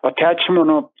the attachment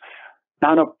of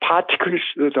nanoparticles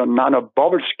to the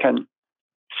nanobubbles can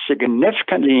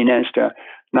significantly enhance the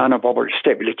nanobubble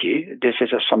stability. This is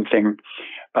something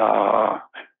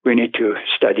we need to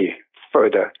study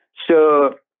further.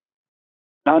 So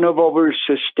nanobubbles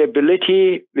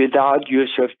stability without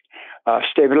use of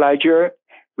stabilizer,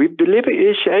 we believe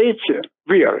it's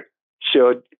real.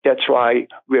 So that's why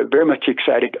we're very much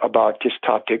excited about this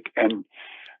topic and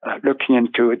looking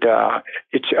into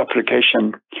its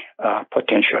application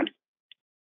potential.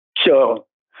 So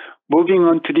moving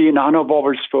on to the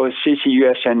nanobubbles for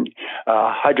CCUS and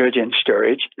hydrogen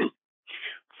storage.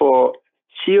 For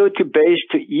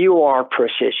CO2-based EOR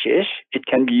processes, it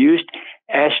can be used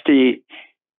as the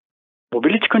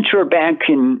mobility control bank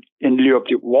in lieu of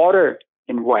the water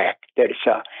in WAC. That is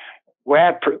a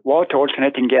water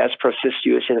alternating gas process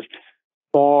uses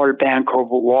small bank of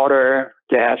water,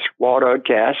 gas.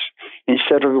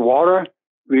 Instead of water,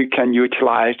 we can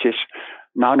utilize this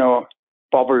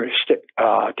nanobubble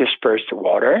dispersed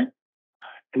water,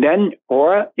 and then,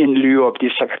 or in lieu of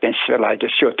this surfactant, like the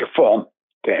CO2 form.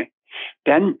 Okay.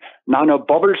 Then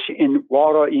nanobubbles in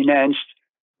water enhance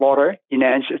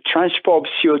transfer of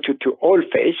CO2 to oil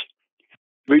phase,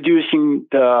 reducing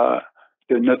the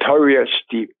notorious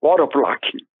water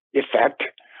blocking effect,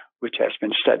 which has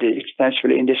been studied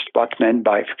extensively in this department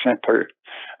by, for example,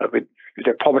 with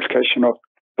the publication of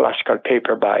classical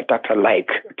paper by Dr.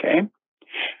 Lake. Okay,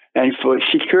 and for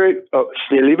secure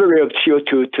delivery of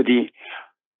CO2 to the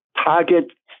target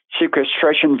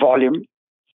sequestration volume,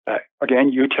 again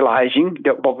utilizing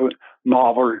the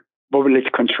novel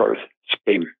bubblet control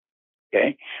scheme.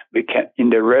 Okay, we can in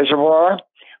the reservoir.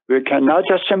 We cannot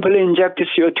just simply inject the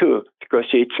CO2 because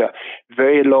it's a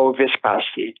very low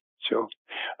viscosity. So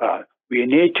we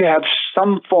need to have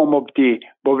some form of the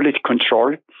bubblet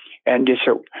control, and this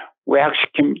wax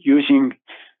scheme using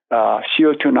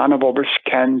CO2 nanobubbles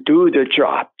can do the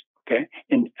job. Okay,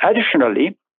 and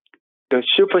additionally, the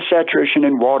supersaturation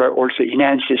in water also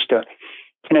enhances the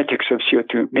kinetics of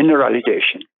CO2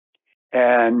 mineralization.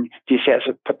 And this has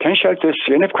a potential to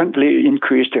significantly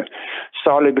increase the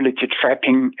solubility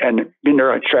trapping and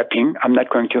mineral trapping. I'm not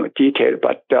going to detail,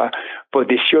 but for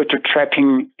the CO2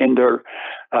 trapping in the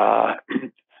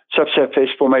subsurface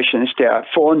formations, there are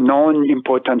 4 known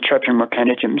important trapping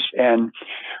mechanisms, and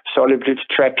solubility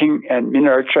trapping and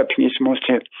mineral trapping is most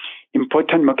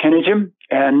important mechanism,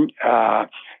 and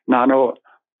nano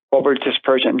bubble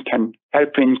dispersion can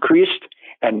help increase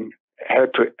and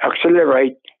help to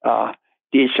accelerate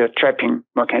these trapping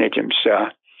mechanisms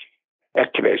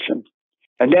activation.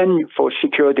 And then for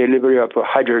secure delivery of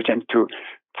hydrogen to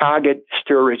target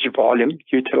storage volume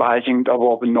utilizing the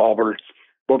novel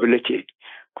mobility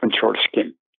control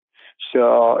scheme.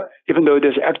 So even though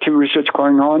there's active research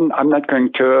going on, I'm not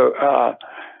going to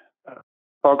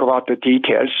talk about the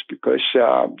details because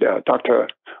Dr.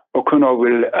 Okuno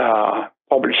will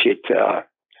publish it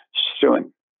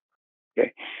soon.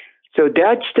 Okay. So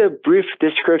that's the brief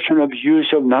description of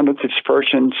use of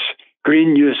nanodispersions,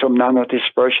 green use of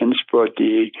nanodispersions for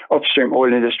the upstream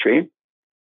oil industry.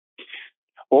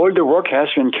 All the work has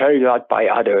been carried out by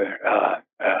other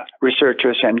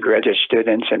researchers and graduate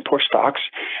students and postdocs,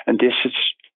 and this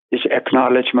is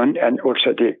acknowledgement and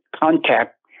also the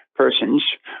contact persons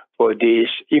for these,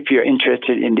 if you're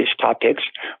interested in these topics.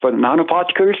 For the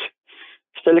nanoparticles,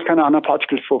 silica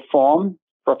nanoparticles for form,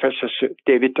 Professor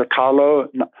David DiCarlo,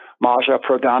 Marja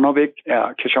Prodanovic,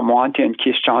 Kishore Mohanty, and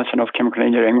Keith Johnson of chemical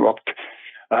engineering worked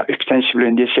extensively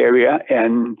in this area.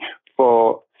 And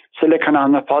for silicon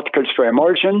nanoparticles for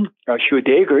emulsion, Hugh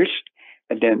Dagers,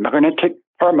 and then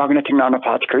paramagnetic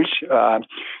nanoparticles,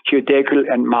 Hugh Dagel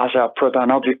and Marja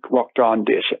Prodanovic worked on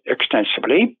this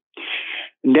extensively.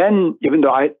 And then, even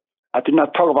though I did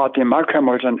not talk about the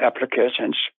microemulsion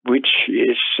applications, which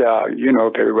is, you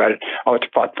know very well, our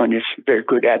department is very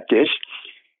good at this.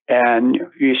 And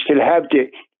we still have the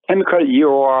chemical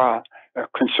EOR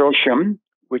consortium,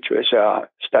 which was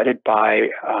studied by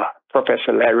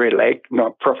Professor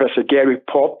Professor Gary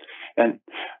Pope, and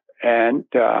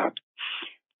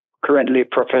currently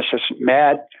Professors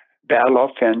Matt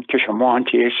Baloff and Kishore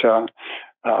Mohanty is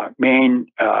main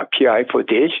PI for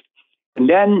this. And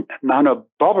then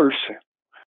Nanobubbles,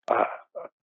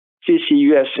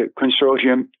 CCUS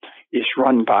consortium is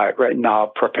run by, right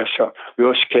now, Professor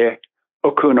Ryosuke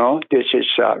Okuno. This is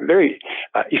a very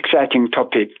exciting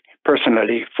topic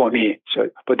personally for me. So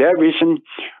for that reason,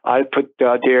 I put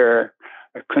their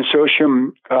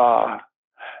consortium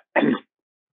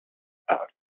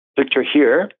picture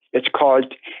here. It's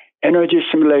called Energy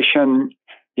Simulation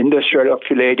Industrial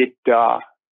Affiliated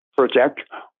Project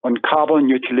on Carbon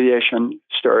Utilization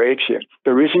Storage.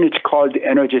 The reason it's called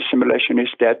energy simulation is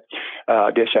that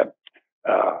there's a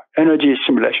energy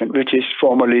simulation, which is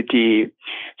formerly the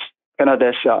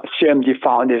Canada's CMD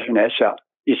Foundation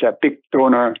is a big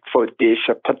donor for this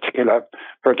particular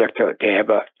project. They have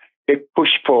a big push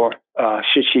for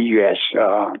CCUS.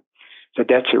 So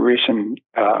that's the reason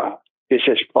this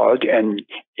is called. And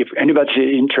if anybody's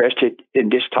interested in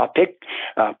this topic,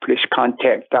 please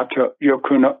contact Dr.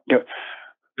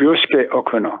 Ryosuke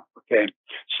Okuno. Okay.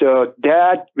 So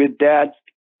with that,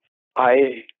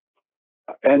 I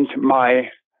end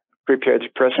my prepared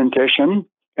presentation,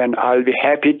 and I'll be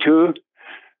happy to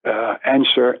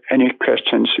answer any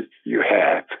questions you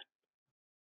have.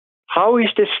 How is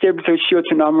the stability of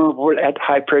CO2 nanobubble at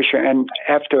high pressure and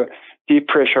after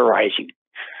depressurizing?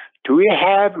 Do we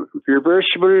have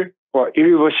reversible or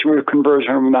irreversible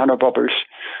conversion of nanobubbles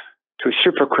to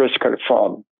supercritical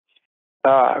form?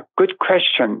 Good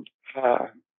question.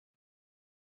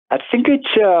 I think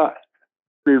it's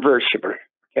reversible,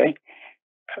 okay?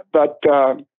 But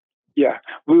yeah,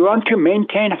 we want to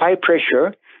maintain high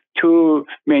pressure to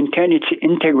maintain its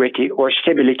integrity or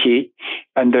stability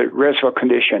under reservoir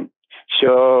condition.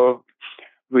 So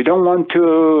we don't want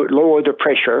to lower the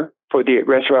pressure for the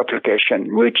reservoir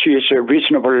application, which is a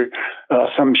reasonable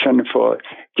assumption for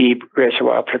deep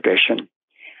reservoir application.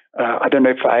 I don't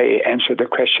know if I answered the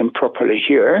question properly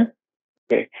here.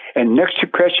 Okay. And next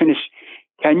question is,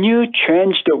 can you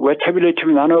change the wettability of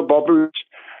nanobubbles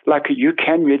like you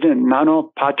can with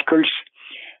nanoparticles?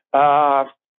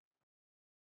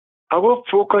 Our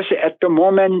focus at the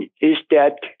moment is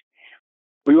that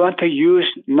we want to use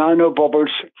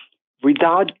nanobubbles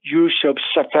without use of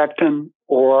surfactant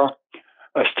or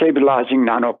stabilizing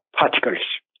nanoparticles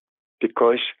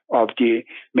because of the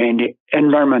mainly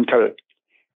environmental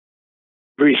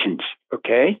reasons,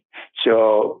 okay?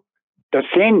 So the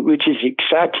thing which is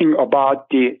exciting about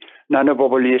the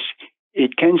nanobubble is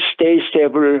it can stay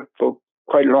stable for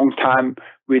quite a long time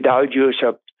without use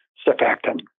of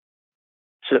surfactant.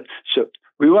 So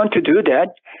we want to do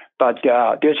that, but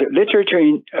there's a literature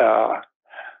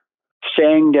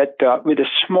saying that with a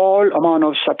small amount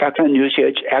of surfactant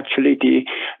usage, actually the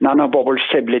nanobubble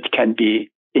stability can be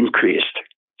increased.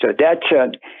 So that's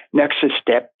the next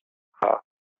step.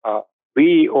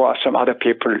 We or some other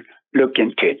people look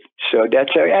into it. So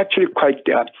that's actually quite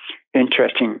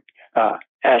interesting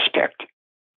aspect.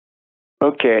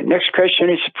 Okay, next question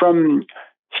is from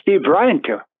Steve Bryant.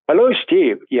 Hello,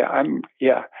 Steve.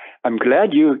 I'm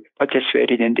glad you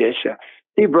participated in this.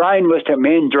 Steve Bryant was the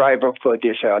main driver for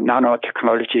this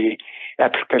nanotechnology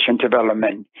application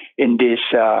development in this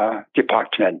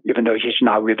department, even though he's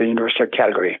now with the University of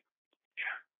Calgary.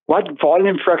 What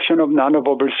volume fraction of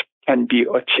nanobubbles can be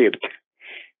achieved?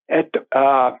 At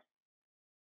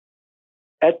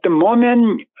the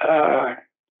moment,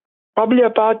 probably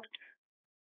about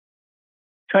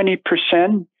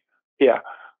 20%. Yeah.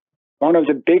 One of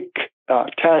the big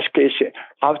tasks is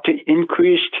how to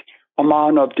increase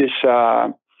amount of this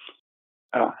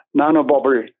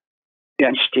nanobubble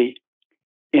density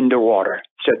in the water.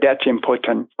 So that's an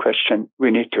important question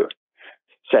we need to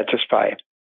satisfy.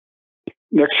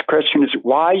 Next question is,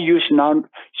 why use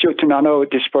CO2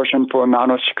 nano-dispersion for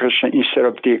nanosecretion instead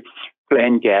of the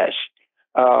plain gas?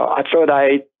 I thought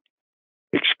I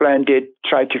explained it,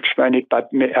 tried to explain it, but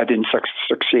I didn't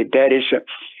succeed. That is,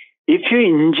 if you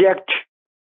inject,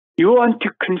 you want to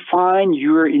confine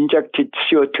your injected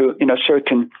CO2 in a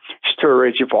certain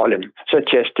storage volume,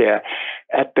 such as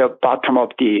at the bottom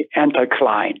of the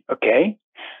anticline, okay?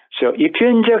 So if you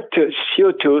inject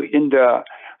CO2 in the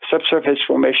subsurface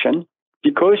formation,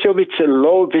 because of its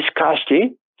low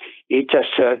viscosity, it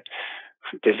just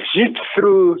zip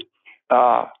through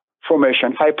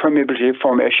formation, high permeability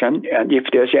formation, and if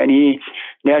there's any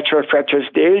natural fractures,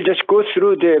 they'll just go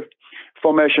through the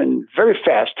formation very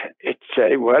fast. It's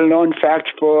a well-known fact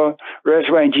for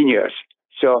reservoir engineers.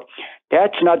 So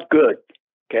that's not good.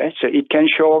 Okay, so it can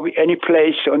show up any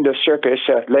place on the surface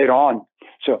later on.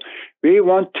 So we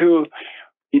want to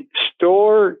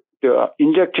store the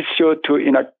injected CO2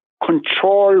 in a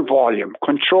controlled volume,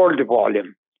 control the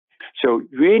volume. So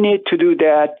we need to do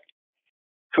that.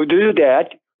 To do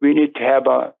that, we need to have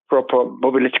a proper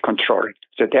mobility control.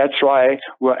 So that's why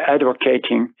we're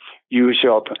advocating use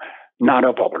of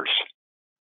nanobubbles.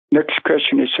 Next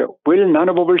question is, will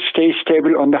nanobubbles stay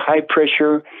stable on the high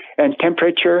pressure and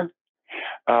temperature?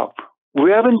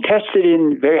 We haven't tested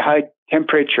in very high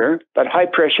temperature, but high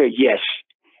pressure, yes.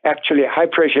 Actually, high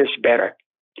pressure is better.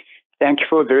 Thank you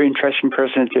for a very interesting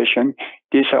presentation.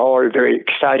 These are all very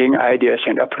exciting ideas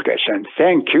and applications.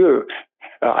 Thank you.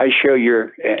 I share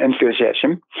your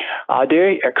enthusiasm. Are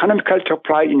they economical to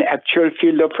apply in actual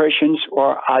field operations,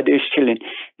 or are they still in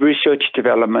research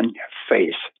development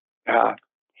phase?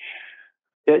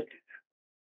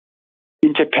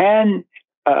 In Japan,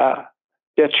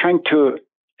 they're trying to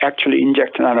actually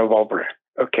inject nanobubble.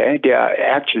 Okay, they are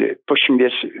actually pushing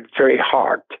this very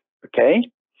hard.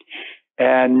 Okay,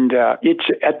 and it's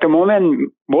at the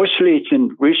moment mostly it's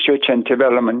in research and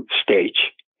development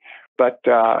stage, but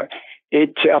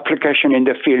its application in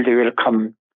the field will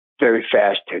come very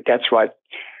fast. That's what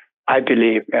I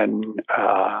believe, and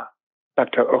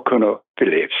Dr. Okuno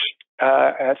believes.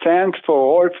 Thanks for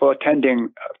all for attending,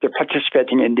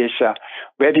 participating in this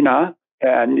webinar.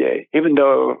 And even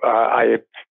though I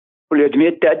fully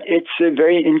admit that it's a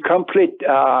very incomplete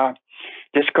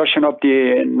discussion of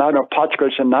the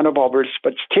nanoparticles and nanobubbles,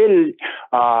 but still,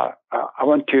 I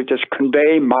want to just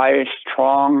convey my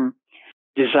strong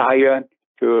desire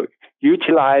to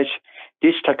utilize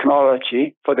this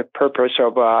technology for the purpose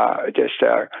of just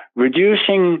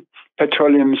reducing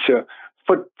petroleum's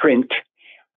footprint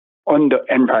on the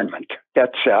environment.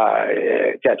 That's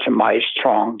my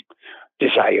strong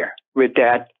desire. With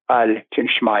that, I'll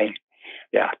finish my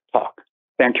talk.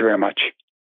 Thank you very much.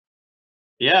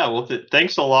 Yeah, well,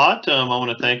 thanks a lot. I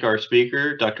want to thank our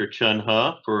speaker, Dr. Chun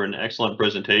He, for an excellent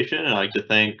presentation. And I'd like to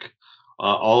thank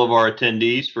all of our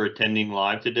attendees for attending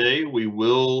live today. We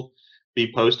will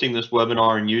be posting this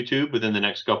webinar on YouTube within the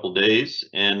next couple days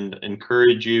and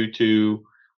encourage you to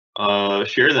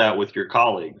share that with your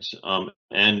colleagues.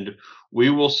 And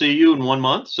we will see you in 1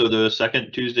 month, so the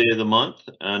second Tuesday of the month.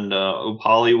 And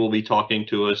Opali will be talking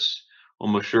to us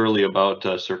almost surely about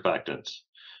surfactants.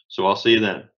 So I'll see you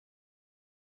then.